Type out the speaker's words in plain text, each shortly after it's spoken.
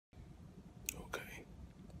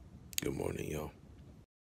Good morning, y'all.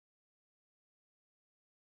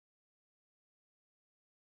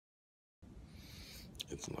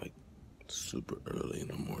 It's like super early in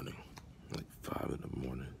the morning, like 5 in the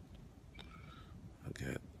morning. I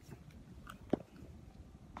got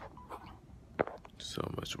so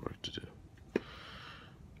much work to do.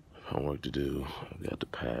 Homework to do. I've got to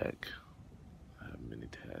pack. I have many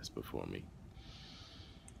tasks before me.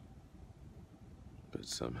 But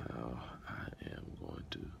somehow I am going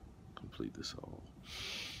to complete this all.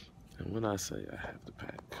 And when I say I have to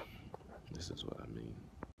pack, this is what I mean.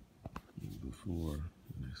 Before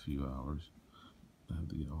the next few hours, I have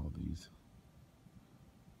to get all these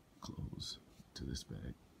clothes to this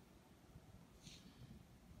bag.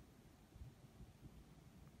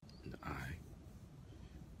 And I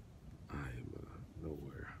am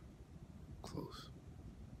nowhere close.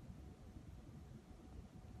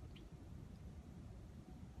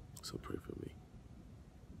 So pray for me.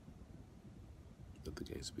 Let the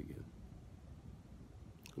games begin.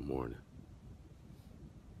 Good morning.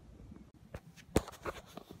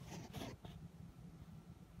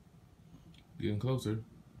 Getting closer.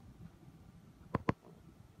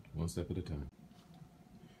 One step at a time.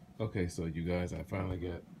 Okay, so you guys, I finally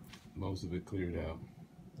got most of it cleared out.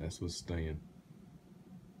 That's what's staying.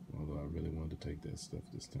 Although I really wanted to take that stuff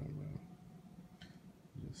this time around.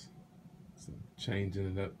 Just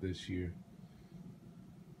changing it up this year.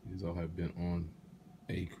 These all have been on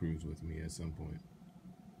a cruise with me at some point.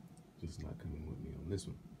 Just not coming with me on this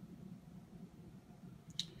one.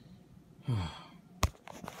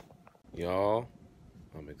 Y'all,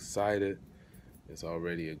 I'm excited. It's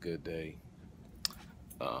already a good day.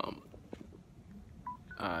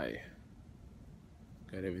 I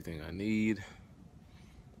got everything I need.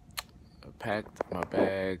 I packed my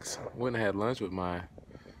bags. Went and had lunch with my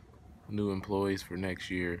new employees for next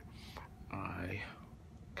year. I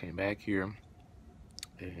came back here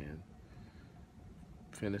and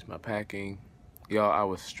finished my packing. Y'all, I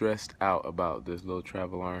was stressed out about this little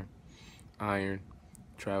travel iron,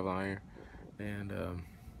 and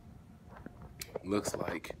looks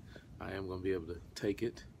like I am gonna be able to take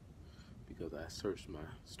it because I searched my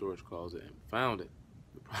storage closet and found it.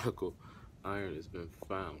 The prodigal iron has been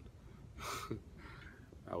found.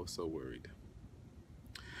 I was so worried,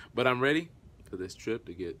 but I'm ready for this trip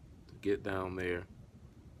to get down there.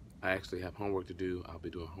 I actually have homework to do. I'll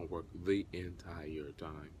be doing homework the entire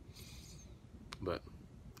time, but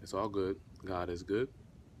it's all good. God is good.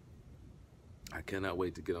 I cannot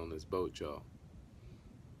wait to get on this boat, y'all.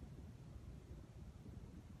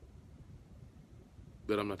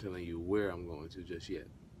 But I'm not telling you where I'm going to just yet.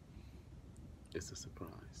 It's a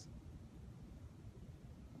surprise.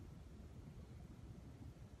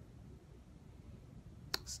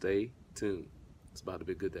 Stay tuned. It's about to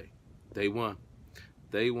be a good day. Day one.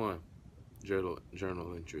 Journal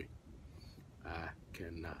entry. I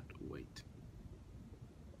cannot wait.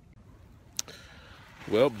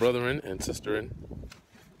 Well, brethren and sisterin,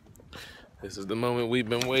 this is the moment we've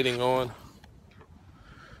been waiting on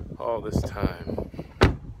all this time.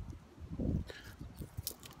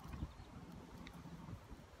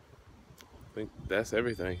 I think that's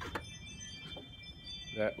everything.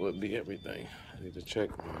 That would be everything. I need to check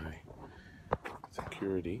my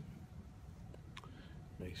security.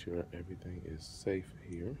 Make sure everything is safe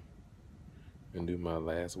here. And do my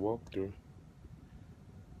last walkthrough.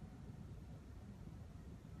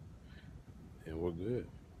 And we're good.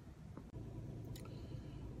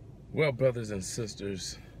 Well, brothers and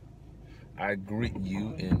sisters, I greet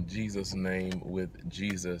you in Jesus' name with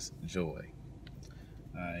Jesus' joy.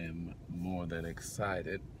 I am more than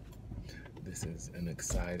excited. This is an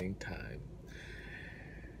exciting time.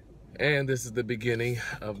 And this is the beginning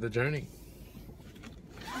of the journey.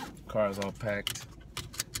 Car's all packed.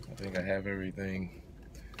 I think I have everything.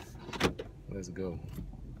 Let's go.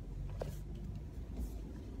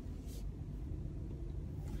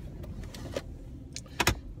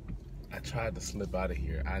 I tried to slip out of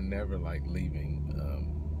here. I never like leaving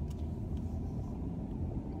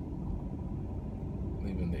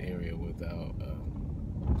the area without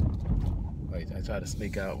like I try to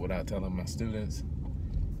sneak out without telling my students,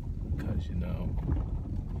 because you know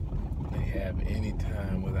they have any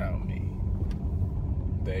time without me,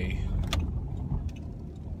 they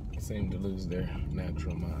seem to lose their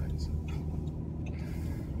natural minds.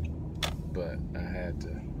 But I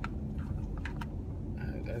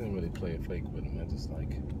didn't really play a fake with them. I just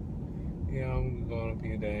like, yeah, I'm going up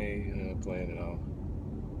here today, you know, playing it off.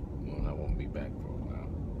 Well, I won't be back for a while.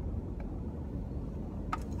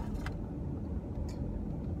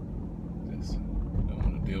 Just don't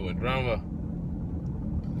want to deal with drama.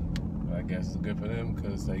 But I guess it's good for them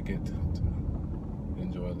because they get to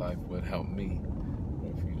enjoy life without me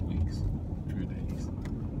for a few weeks, few days.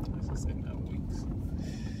 As I said, not weeks.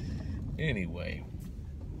 Anyway,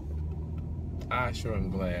 I sure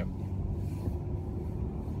am glad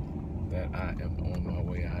that I am on my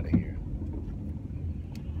way out of here.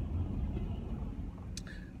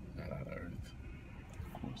 Not out of Earth.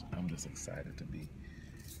 Of course, I'm just excited to be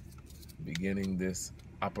beginning this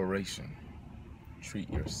operation.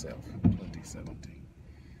 Treat Yourself 2017.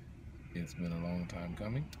 It's been a long time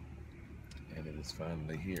coming, and it is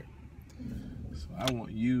finally here. So I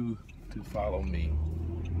want you to follow me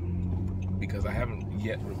because I haven't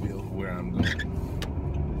yet revealed where I'm going.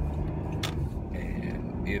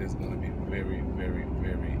 And it is going to be a very, very,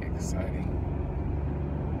 very exciting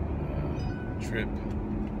trip,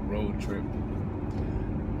 road trip.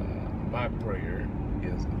 My prayer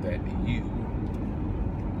is that you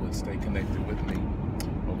would stay connected with me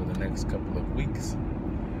over the next couple of weeks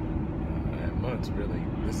and months, really.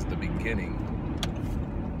 This is the beginning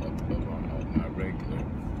of my regular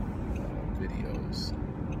videos,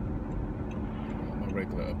 my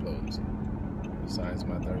regular uploads. Besides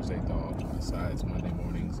my Thursday talk, besides Monday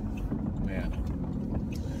mornings, man,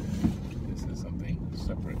 this is something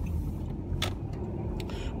separate.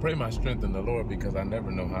 Pray my strength in the Lord because I never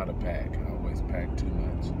know how to pack. I always pack too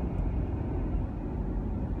much.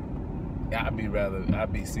 I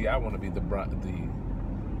want to be the bride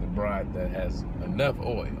that has enough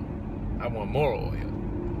oil. I want more oil.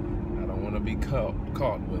 I don't want to be caught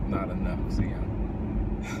with not enough. See,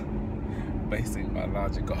 I'm basing my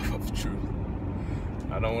logic off of truth.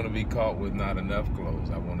 I don't want to be caught with not enough clothes.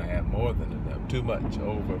 I want to have more than enough. Too much,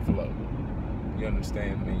 overflow. You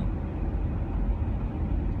understand me?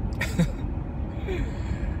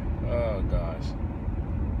 Oh gosh.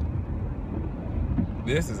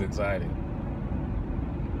 This is exciting.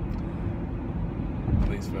 At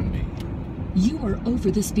least for me. You are over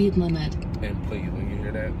the speed limit. And please, when you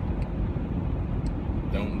hear that,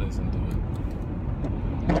 don't listen to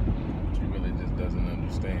it. She really just doesn't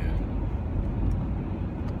understand.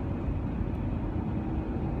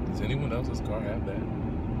 Does anyone else's car have that?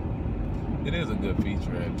 It is a good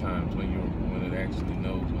feature at times when it actually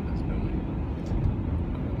knows what it's doing.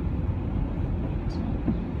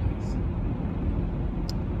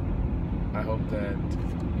 I hope that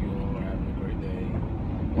you all are having a great day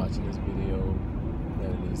watching this video, that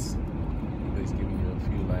it is at least giving you a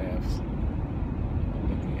few laughs,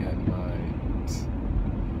 looking at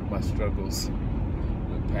my struggles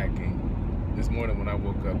with packing. This morning when I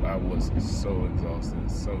woke up, I was so exhausted,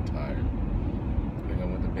 so tired. I think I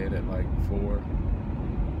went to bed at like 4.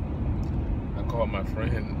 I called my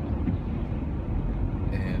friend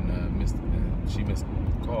and she missed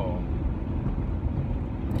the call.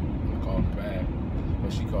 I called her back,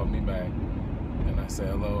 but she called me back, and I said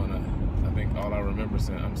hello, and I think all I remember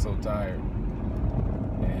saying, I'm so tired.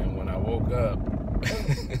 And when I woke up,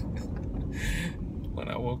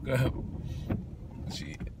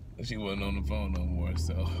 she wasn't on the phone no more,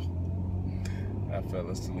 so I fell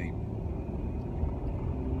asleep.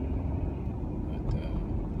 But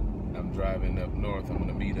I'm driving up north. I'm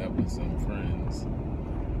gonna meet up with some friends,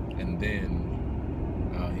 and then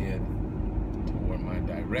I'll head toward my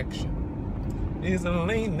direction. He's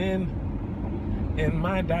leaning in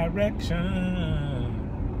my direction.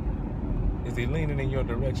 Is he leaning in your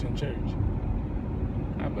direction, church?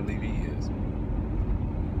 I believe he is.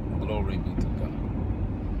 Glory be to God.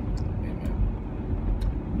 Amen.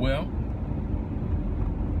 Well,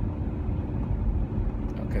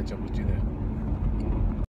 I'll catch up with you then.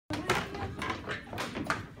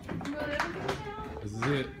 This is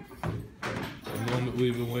it. The moment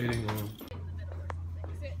we've been waiting on.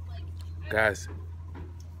 Guys,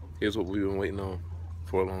 here's what we've been waiting on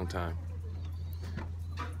for a long time.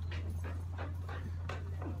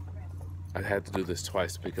 I had to do this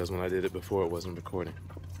twice because when I did it before, it wasn't recording.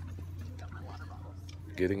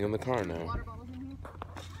 Getting in the car now. Water bottles in here?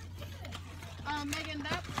 Megan,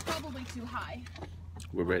 that's probably too high.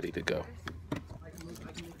 We're ready to go.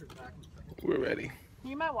 We're ready.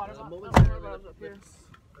 Need my water bottle? Up here.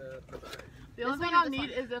 The only thing I'll need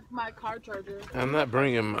is if my car charger. I'm not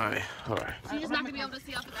bringing my. All right. So you're just not gonna be able to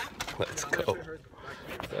see out the back? Let's go.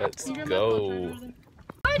 Let's go.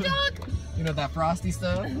 Hi, dog! You know that frosty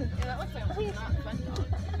stuff? Yeah, that looks like a not fun dog.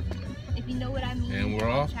 If you know what I mean, And we're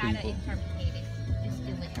off, try to people. interpret it. Just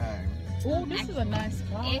do it. Okay. Oh, this is a nice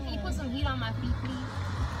spot. If you put some heat on my feet, please.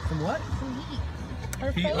 Some what? Some heat.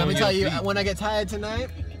 Her Heat face. on Let me your tell you, feet. when I get tired tonight,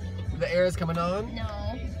 the air is coming on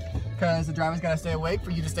No. because the driver's gotta stay awake for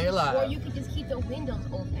you to stay Or alive. you could just keep the windows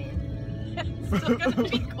open. It's still gonna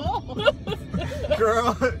be cold.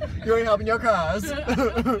 Girl, you ain't helping your cause.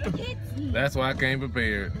 That's why I came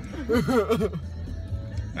prepared.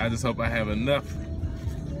 I just hope I have enough.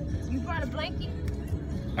 You brought a blanket?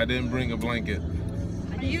 I didn't bring a blanket.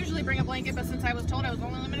 I usually bring a blanket, but since I was told I was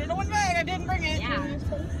only limited to one bag, I didn't bring it. Yeah.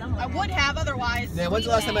 I would have otherwise. Yeah, when's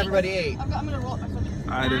the last time everybody ate? I'm gonna roll up my foot.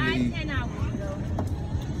 I didn't eat. 10 hours ago.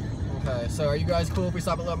 Okay, so are you guys cool if we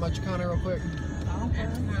stop at Little Mexicana real quick?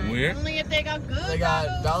 Where? Only if they got good. They got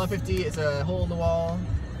tacos. $1.50. It's a hole in the wall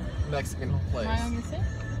Mexican place. Am I on your sit?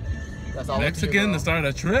 That's all. Mexican to start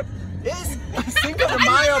a trip? It's Cinco de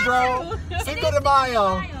Mayo, bro. Cinco de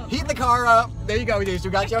Mayo. Heat the car up. There you go, Deej. You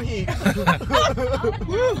got your heat. I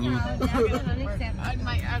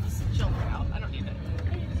just chill her out. I don't need it.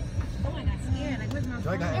 Oh my god, scared. Like, where's my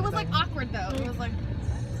phone? It was like awkward though. It was like,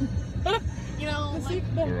 you know, like,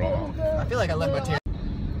 We're off. I feel like I left my tear.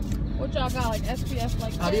 what y'all got, like SPF,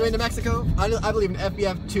 like. Have you been to Mexico? I believe in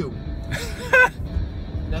FBF 2.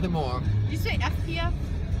 Nothing more. Did you say FPF?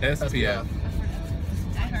 SPF.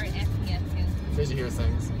 I heard FPS too. Deja hears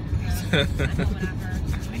things. That's what I heard.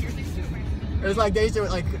 I hear things too. It was like Deja,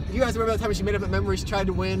 like, you guys remember that time when she made up that memory she tried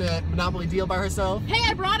to win a Monopoly deal by herself? Hey,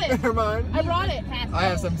 I brought it. Never mind. I brought it. I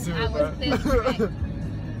have some too, I was but. correct.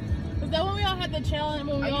 Is that when we all had the challenge?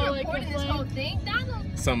 When we Are all you like recording this whole thing, Donald?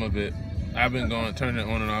 Some of it. I've been turning it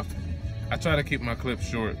on and off. I try to keep my clips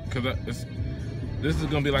short because this is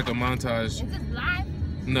gonna be like a montage. Is this live?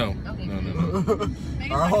 No, Okay. no.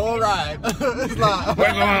 Our whole ride. It's live.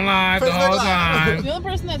 We're going live the Facebook whole Live. time. The only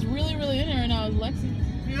person that's really in here right now is Lexi.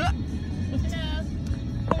 Yeah.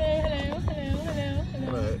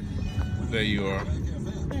 Hello. But There you are.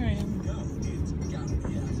 There I am.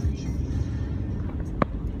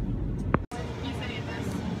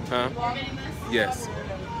 Huh? Yes.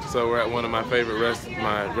 So we're at one of my favorite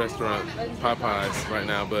restaurant, Popeyes, right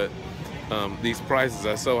now. But these prices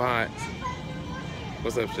are so high.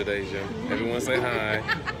 What's up, Shadeja? Everyone say hi.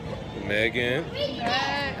 Megan,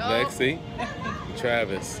 Lexi,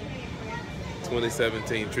 Travis.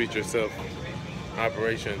 2017 Treat Yourself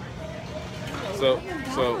operation. So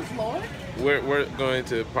we're going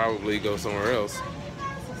to probably go somewhere else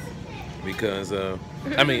because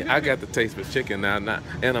I mean I got the taste for chicken now,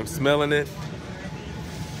 and I'm smelling it.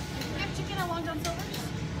 Have chicken at Long John Silver's?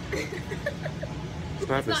 It's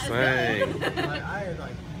not the same. I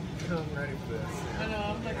like come ready for this. I know,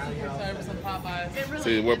 I'm like super excited for some Popeyes. It really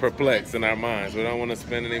See, we're perplexed in our minds. We don't want to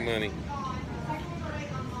spend any money.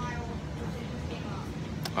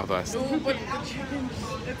 Although I Ooh, but the chicken,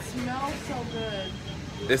 it smells so good.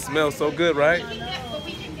 it smells so good, right? But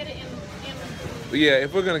we can get it in. Yeah,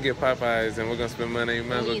 if we're gonna get Popeyes and we're gonna spend money, we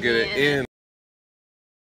might as well get it in.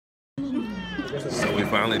 So we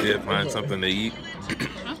finally did find something to eat.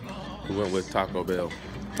 We went with Taco Bell.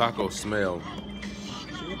 Taco smell,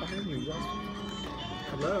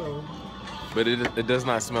 Hello. but it does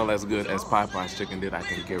not smell as good as Popeye's chicken did. I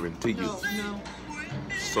can guarantee you. No.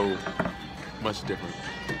 So much different.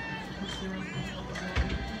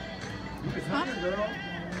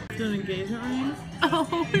 Doing engagement rings?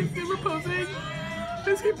 Oh, is he proposing?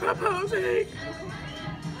 Is he proposing?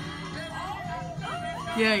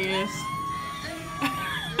 Yeah, he is.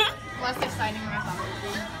 Less exciting than I thought it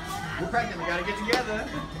would be. We're pregnant. We gotta get together.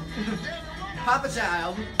 Pop a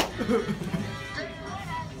child.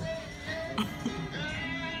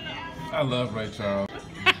 I love Ray Charles.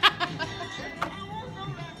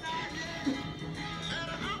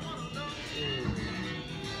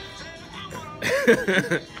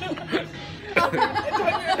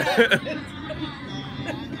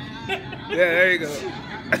 Yeah, there you go.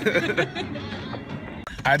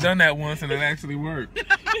 I done that once and it actually worked.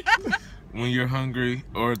 When you're hungry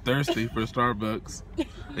or thirsty for Starbucks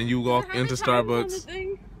and you walk into Starbucks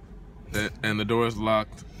and the door is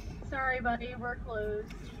locked. Sorry, buddy, we're closed.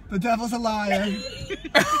 The devil's a liar.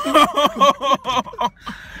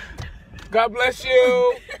 God bless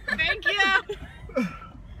you. Thank you.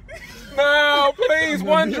 No, please,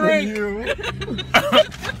 one drink.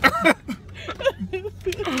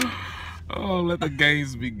 Oh, let the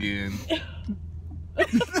games begin.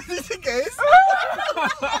 The case?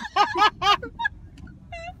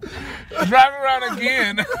 Drive around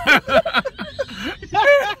again.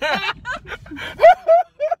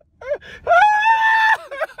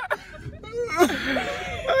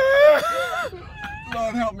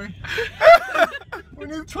 Lord help me. We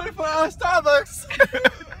need 24-hour Starbucks.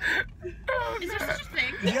 Is there such a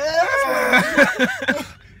thing? Yes.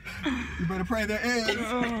 You better pray there is.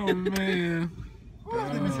 Oh man.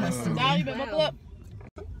 Now you better buckle up.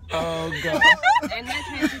 Oh god. And that's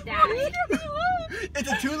how she died. It's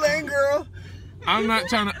a 2-lane girl. I'm not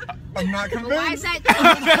trying to. I'm not convinced. Why is that?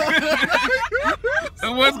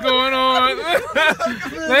 So what's going on?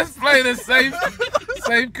 Let's play the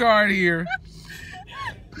safe card here.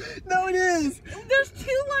 No, it is. There's 2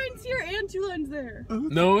 lines here and 2 lines there.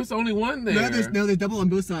 No, it's only one there. No, there's double on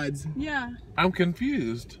both sides. Yeah. I'm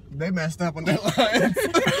confused. They messed up on that line.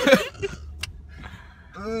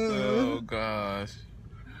 Oh gosh.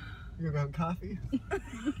 You gonna have coffee?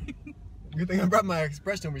 Good thing I brought my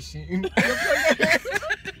espresso machine.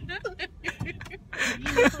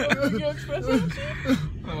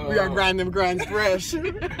 We are grinding them grinds fresh.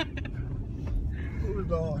 Hold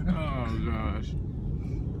on. Oh gosh.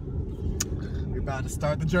 We're about to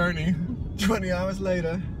start the journey. 20 hours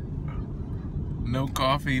later. No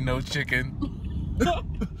coffee, no chicken.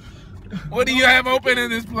 What do you have open in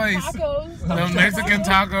this place? Tacos. No Mexican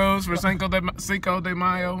tacos for Cinco de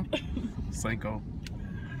Mayo. Cinco.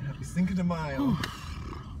 Happy Cinco de Mayo.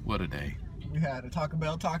 What a day. We had a Taco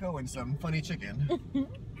Bell taco and some funny chicken.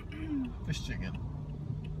 Fish chicken.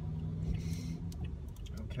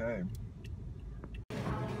 Okay.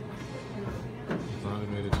 Finally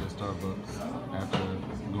made it to Starbucks after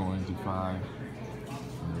going to 5,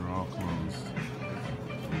 and they're all closed.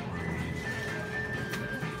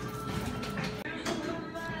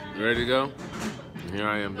 You ready to go? Here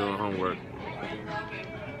I am doing homework.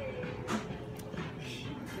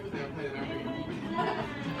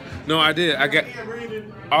 No, I did.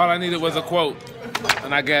 All I needed was a quote,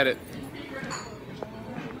 and I got it.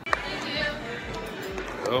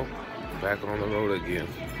 So, back on the road again.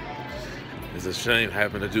 It's a shame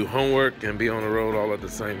having to do homework and be on the road all at the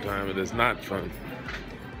same time. It is not fun.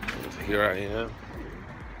 But here I am,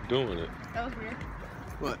 doing it. That was weird.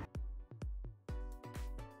 What?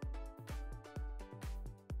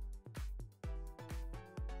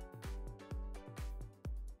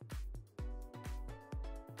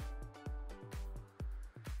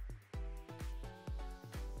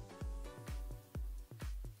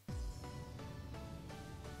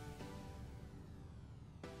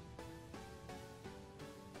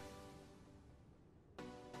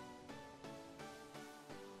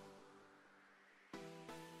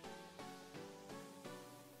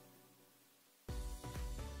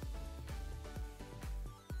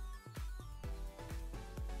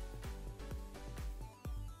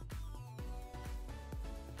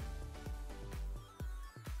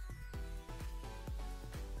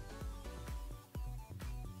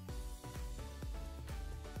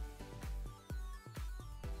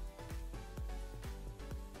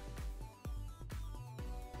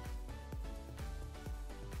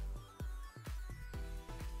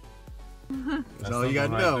 That's all you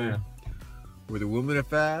gotta know. Where the women are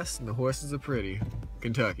fast and the horses are pretty.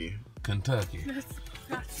 Kentucky. Kentucky.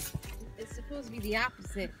 It's supposed to be the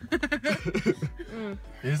opposite.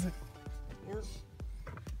 Is it?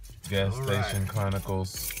 Gas All Station right.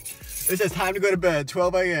 Chronicles. It says time to go to bed,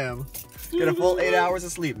 12 a.m. Get a full 8 hours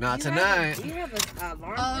of sleep. Not tonight. You have a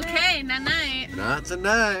alarm. Okay, night night. Not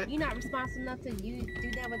tonight. You're not responsible enough to do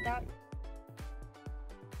that without